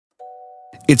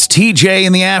It's TJ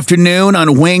in the afternoon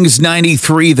on Wings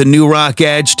 93, the New Rock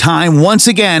Edge. Time once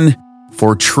again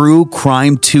for True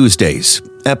Crime Tuesdays,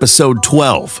 episode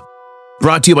 12.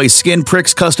 Brought to you by Skin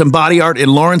Pricks Custom Body Art in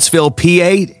Lawrenceville,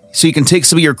 PA, so you can take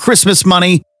some of your Christmas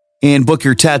money and book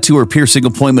your tattoo or piercing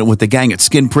appointment with the gang at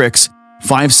Skin Pricks,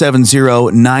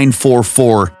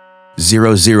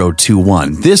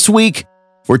 570-944-0021. This week,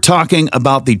 we're talking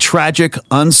about the tragic,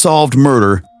 unsolved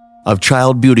murder of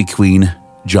child beauty queen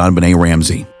JonBenet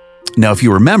Ramsey. Now, if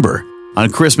you remember, on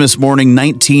Christmas morning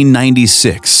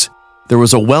 1996, there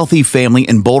was a wealthy family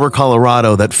in Boulder,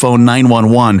 Colorado that phoned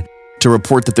 911 to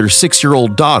report that their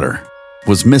 6-year-old daughter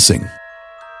was missing.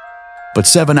 But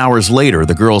 7 hours later,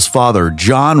 the girl's father,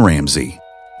 John Ramsey,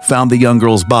 found the young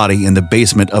girl's body in the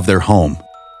basement of their home,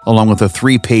 along with a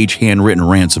 3-page handwritten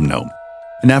ransom note.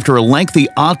 And after a lengthy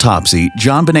autopsy,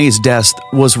 JonBenet's death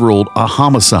was ruled a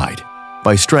homicide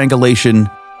by strangulation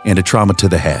and a trauma to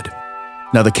the head.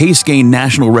 Now, the case gained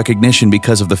national recognition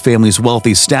because of the family's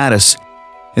wealthy status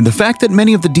and the fact that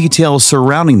many of the details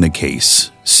surrounding the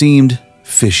case seemed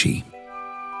fishy.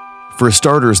 For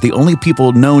starters, the only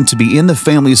people known to be in the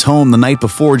family's home the night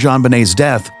before JonBenet's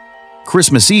death,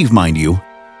 Christmas Eve, mind you,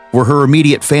 were her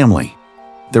immediate family.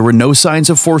 There were no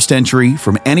signs of forced entry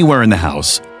from anywhere in the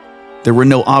house. There were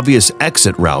no obvious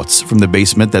exit routes from the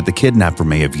basement that the kidnapper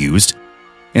may have used.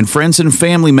 And friends and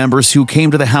family members who came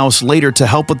to the house later to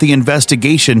help with the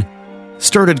investigation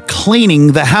started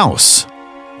cleaning the house.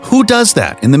 Who does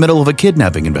that in the middle of a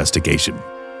kidnapping investigation?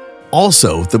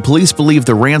 Also, the police believe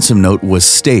the ransom note was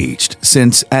staged,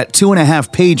 since at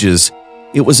 2.5 pages,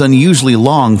 it was unusually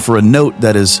long for a note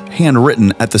that is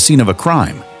handwritten at the scene of a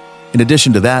crime. In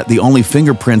addition to that, the only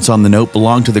fingerprints on the note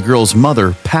belonged to the girl's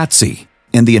mother, Patsy,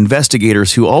 and the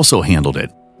investigators who also handled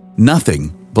it.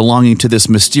 Nothing belonging to this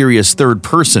mysterious third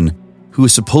person who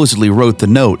supposedly wrote the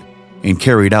note and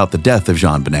carried out the death of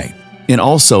JonBenet. And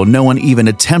also, no one even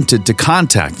attempted to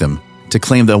contact them to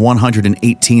claim the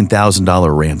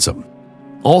 $118,000 ransom.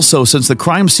 Also, since the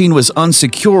crime scene was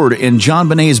unsecured and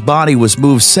JonBenet's body was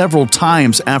moved several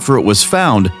times after it was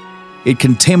found, it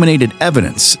contaminated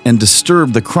evidence and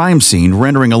disturbed the crime scene,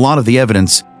 rendering a lot of the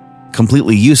evidence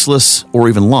completely useless or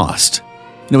even lost.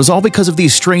 And it was all because of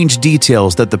these strange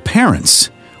details that the parents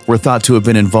were thought to have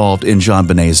been involved in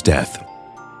JonBenet's death.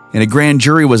 And a grand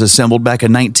jury was assembled back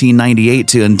in 1998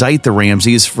 to indict the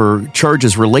Ramseys for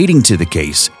charges relating to the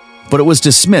case, but it was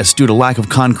dismissed due to lack of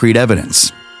concrete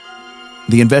evidence.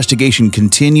 The investigation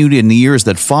continued in the years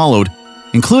that followed,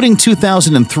 including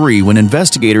 2003, when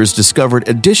investigators discovered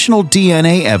additional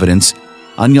DNA evidence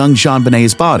on young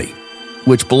JonBenet's body,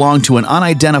 which belonged to an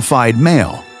unidentified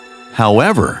male.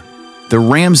 However, the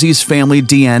Ramsey's family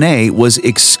DNA was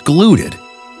excluded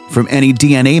from any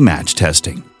DNA match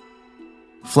testing.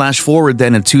 Flash forward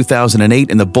then in 2008,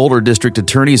 and the Boulder District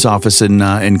Attorney's Office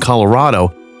in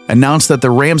Colorado announced that the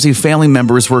Ramsey family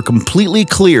members were completely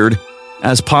cleared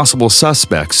as possible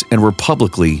suspects and were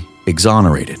publicly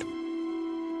exonerated.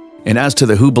 And as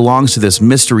to who belongs to this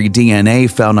mystery DNA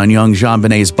found on young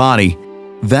JonBenet's body,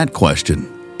 that question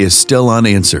is still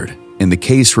unanswered, and the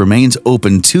case remains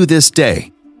open to this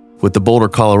day with the Boulder,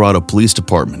 Colorado Police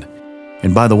Department.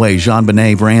 And by the way,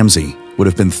 JonBenet Ramsey would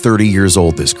have been 30 years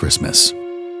old this Christmas.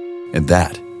 And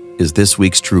that is this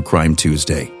week's True Crime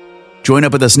Tuesday. Join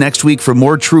up with us next week for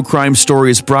more true crime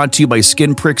stories brought to you by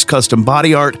Skin Pricks Custom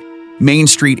Body Art, Main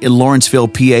Street in Lawrenceville,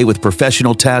 PA, with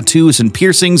professional tattoos and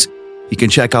piercings. You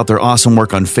can check out their awesome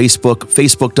work on Facebook,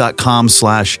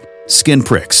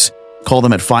 facebook.com/skinpricks. Call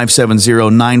them at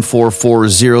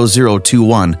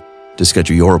 570-944-0021 to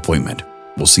schedule your appointment.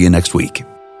 We'll see you next week.